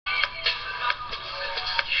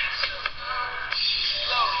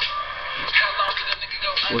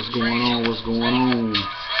What's going on? What's going on?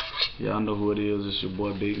 Y'all know who it is. It's your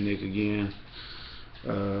boy Big Nick again.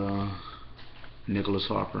 Nicholas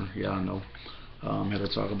Harper. Y'all know. Here to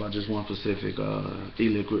talk about just one specific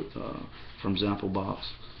E-Liquid from ZampleBox,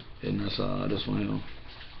 and that's this one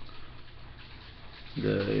here,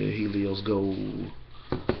 the Helios Gold.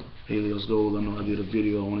 Helios Gold. I know I did a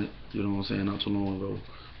video on it. You know what I'm saying? Not too long ago,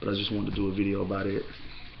 but I just wanted to do a video about it.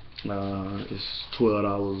 It's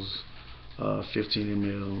 $12. 15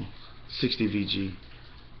 ml, 60 VG.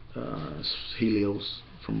 It's Helios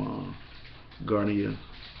from Garnia,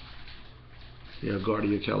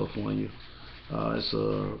 California. It's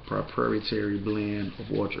a proprietary blend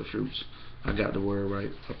of orchard fruits. I got the word right.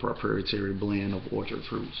 A proprietary blend of orchard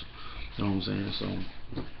fruits. You know what I'm saying? So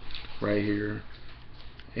right here,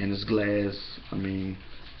 and it's glass. I mean,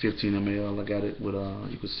 15 ml. I got it with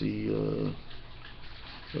you can see.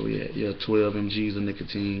 So yeah, 12 mg's of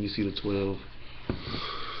nicotine. You see the 12.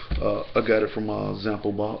 I got it from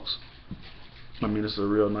ZampleBox. I mean, it's a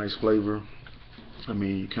real nice flavor. I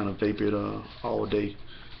mean, you kind of vape it all day.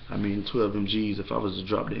 I mean, 12 mg's. If I was to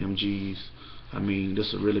drop the mg's, I mean,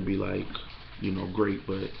 this would really be like, you know, great.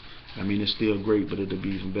 But I mean, it's still great, but it'll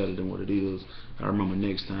be even better than what it is. I remember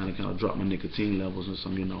next time I kind of drop my nicotine levels and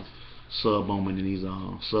some, you know, sub-ohming in these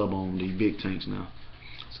these big tanks now.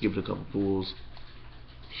 Let's give it a couple pulls.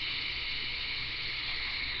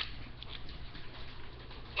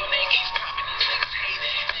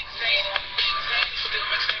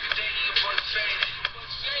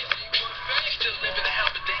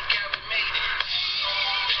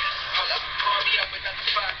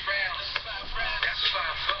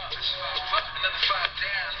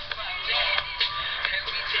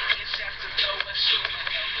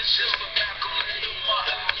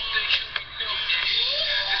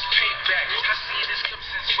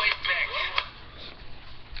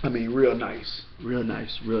 I mean, real nice, real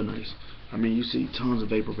nice, real nice. I mean, you see tons of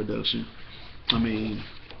vapor production. I mean,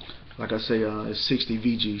 like I say, it's 60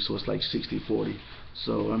 VG, so it's like 60-40.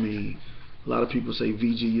 So I mean, a lot of people say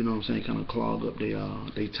VG, you know what I'm saying, kind of clog up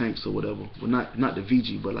they tanks or whatever. Well, not the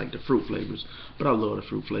VG, but like the fruit flavors. But I love the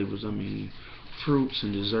fruit flavors. I mean, fruits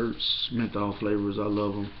and desserts, menthol flavors, I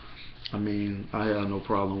love them. I mean, I have no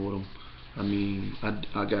problem with them. I mean,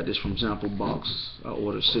 I got this from ZampleBox. I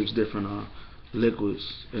ordered 6 different liquids,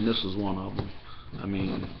 and this was one of them. I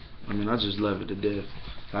mean, I just love it to death.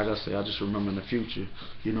 Like I say, I just remember in the future,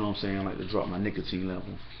 you know what I'm saying, I like to drop my nicotine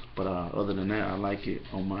level. But other than that, I like it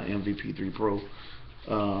on my MVP3 Pro.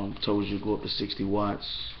 Told you go up to 60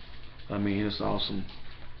 watts. I mean, it's awesome.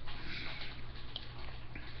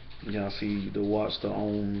 Y'all see the watts, the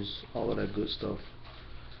ohms, all of that good stuff.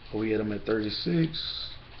 We had them at 36.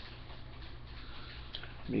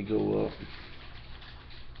 Let me go up.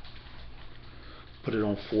 Put it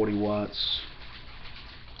on 40 watts.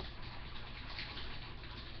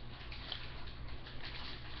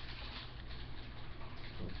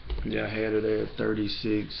 Yeah, I had it at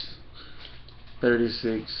 36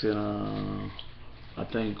 and I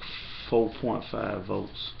think 4.5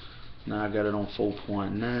 volts. Now I got it on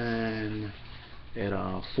 4.9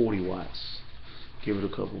 at 40 watts. Give it a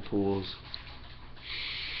couple pulls.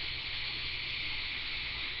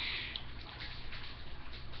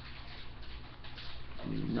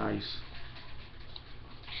 Nice.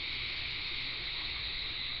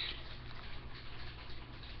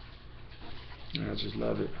 I just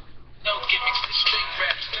love it. No gimmicks, this straight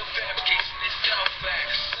raps, no fabrication, this all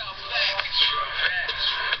facts. It's true facts.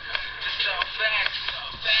 This all facts.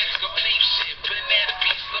 Go name shit, banana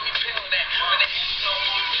beats, let me peel that. When the hits on me,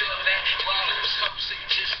 you feel that. When you lose hope, so you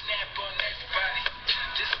just snap on everybody.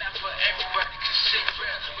 Just not for everybody, cause shit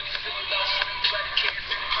raps. When you feel lost, nobody cares.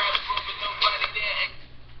 In the crowd, but nobody there.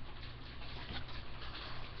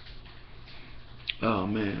 Oh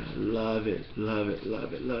man, love it, love it,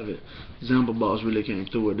 love it, love it. ZampleBox really came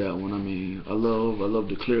through with that one. I mean, I love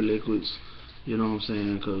the clear liquids. You know what I'm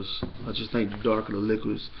saying? Because I just think the darker the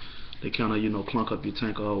liquids, they kind of, you know, clunk up your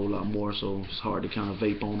tank a whole lot more. So it's hard to kind of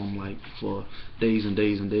vape on them like for days and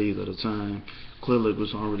days and days at a time. Clear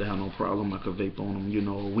liquids, I don't really have no problem. I could vape on them, you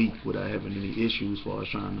know, a week without having any issues as far as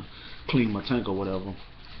trying to clean my tank or whatever.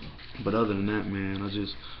 But other than that, man,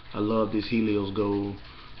 I love this Helios Gold.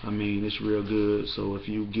 I mean, it's real good. So if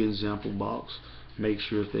you get ZampleBox, make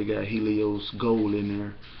sure if they got Helios Gold in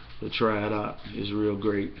there to try it out. It's real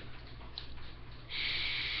great.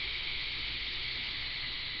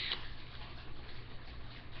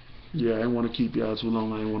 Yeah, I didn't want to keep y'all too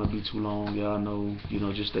long. I didn't want to be too long. Y'all know, you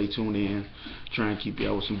know, just stay tuned in. Try and keep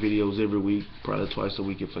y'all with some videos every week, probably twice a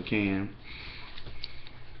week if I can.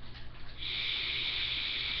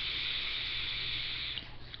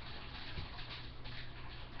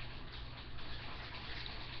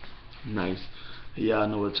 Nice. Y'all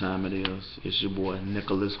know what time it is. It's your boy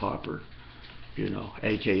Nicholas Harper, you know,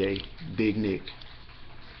 aka Big Nick.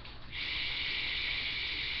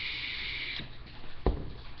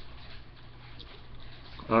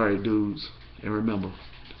 Alright, dudes, and remember,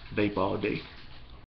 vape all day.